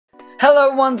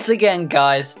Hello once again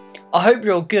guys, I hope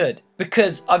you're all good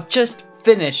because I've just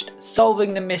finished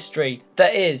solving the mystery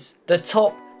that is the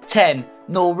top 10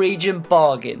 Norwegian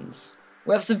bargains.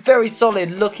 We have some very solid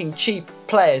looking cheap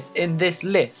players in this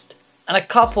list and a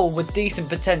couple with decent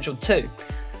potential too.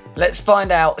 Let's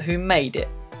find out who made it.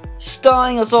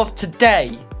 Starting us off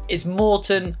today is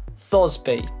Morten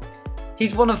Thorsby.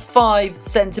 He's one of 5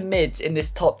 centre mids in this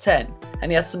top 10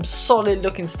 and he has some solid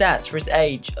looking stats for his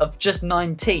age of just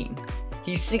 19.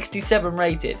 He's 67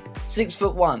 rated,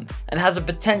 6'1" and has a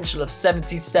potential of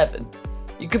 77.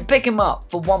 You can pick him up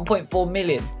for 1.4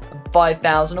 million and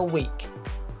 5,000 a week.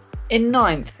 In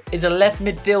 9th is a left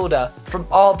midfielder from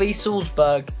RB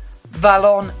Salzburg,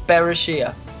 Valon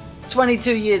Berisha.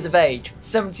 22 years of age,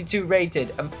 72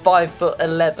 rated and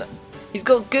 5'11". He's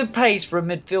got good pace for a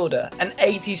midfielder and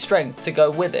 80 strength to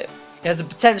go with it. He has a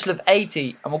potential of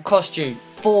 80 and will cost you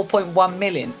 4.1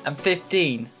 million and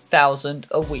 15,000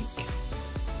 a week.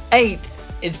 8th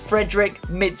is Fredrik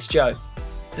Midsjo,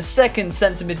 the second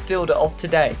centre midfielder of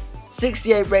today.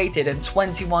 68 rated and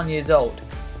 21 years old.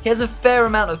 He has a fair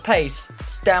amount of pace,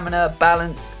 stamina,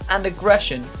 balance and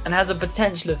aggression and has a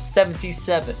potential of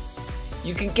 77.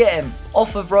 You can get him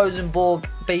off of Rosenborg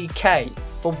BK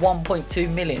for 1.2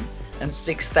 million and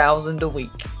 6,000 a week.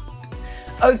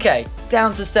 Okay,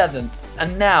 down to 7th,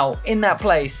 and now in that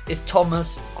place is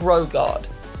Thomas Grogaard.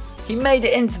 He made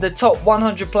it into the top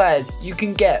 100 players you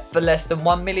can get for less than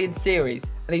 1 million series,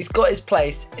 and he's got his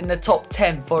place in the top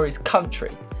 10 for his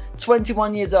country.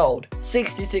 21 years old,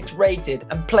 66 rated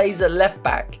and plays at left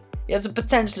back. He has a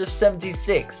potential of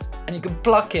 76 and you can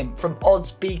pluck him from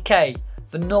odds BK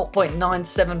for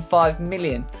 0.975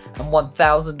 million and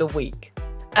 1,000 a week.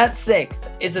 At 6th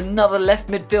is another left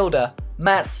midfielder,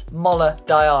 Moller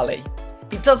Daehli.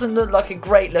 He doesn't look like a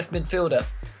great left midfielder.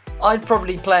 I'd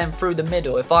probably play him through the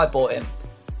middle if I bought him.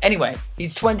 Anyway,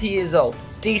 he's 20 years old,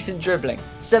 decent dribbling,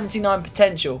 79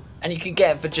 potential and you can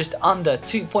get him for just under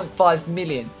 2.5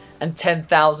 million and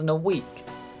 10,000 a week.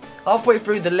 Halfway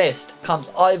through the list comes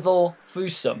Iver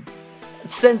Fossum.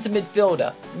 Centre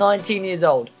midfielder, 19 years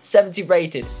old, 70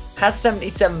 rated, has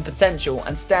 77 potential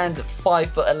and stands at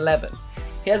 5'11".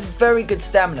 He has very good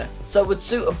stamina, so would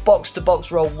suit a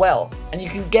box-to-box role well, and you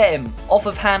can get him off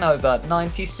of Hannover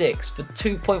 96 for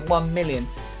 2.1 million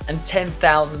and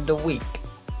 10,000 a week.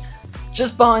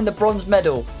 Just behind the bronze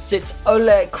medal sits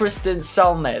Kristian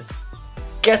Selnaes.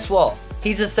 Guess what?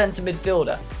 He's a centre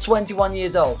midfielder, 21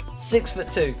 years old,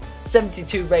 6'2",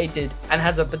 72 rated and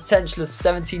has a potential of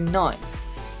 79.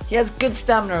 He has good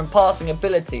stamina and passing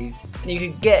abilities and you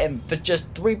can get him for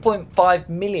just 3.5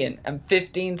 million and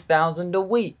 15,000 a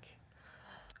week.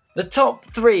 The top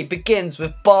 3 begins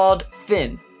with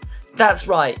Finne. That's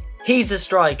right, he's a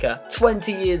striker,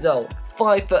 20 years old,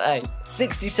 5'8",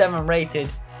 67 rated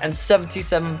and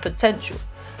 77 potential.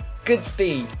 Good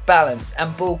speed, balance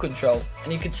and ball control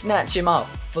and you could snatch him up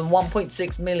for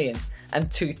 1.6 million and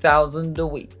 2,000 a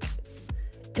week.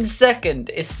 In 2nd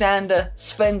is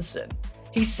Svendsen.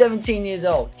 He's 17 years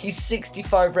old, he's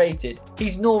 65 rated,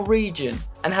 he's Norwegian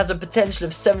and has a potential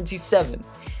of 77.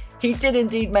 He did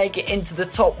indeed make it into the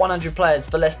top 100 players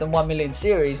for less than 1 million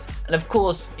series and of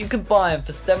course you can buy him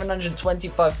for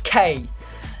 725k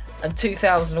and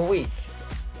 2,000 a week.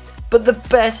 But the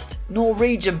best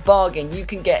Norwegian bargain you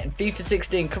can get in FIFA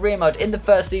 16 career mode in the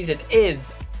first season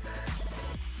it's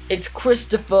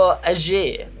Kristoffer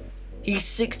Ajer. He's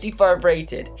 65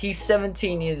 rated, he's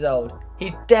 17 years old,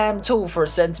 he's damn tall for a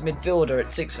centre midfielder at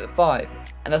 6'5"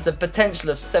 and has a potential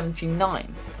of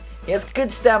 79. He has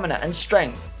good stamina and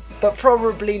strength, but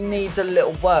probably needs a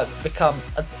little work to become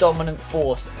a dominant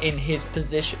force in his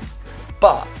position.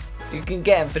 But you can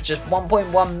get him for just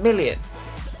 1.1 million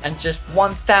and just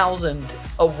 1,000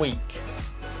 a week.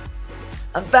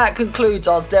 And that concludes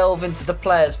our delve into the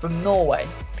players from Norway.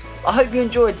 I hope you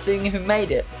enjoyed seeing who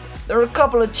made it. There are a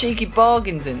couple of cheeky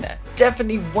bargains in there,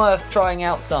 definitely worth trying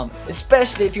out some,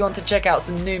 especially if you want to check out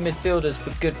some new midfielders for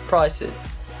good prices.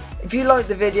 If you liked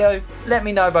the video, let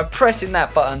me know by pressing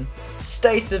that button.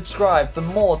 Stay subscribed for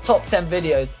more top 10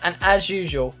 videos and as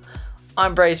usual,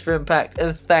 I'm Braceforimpact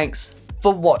and thanks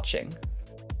for watching.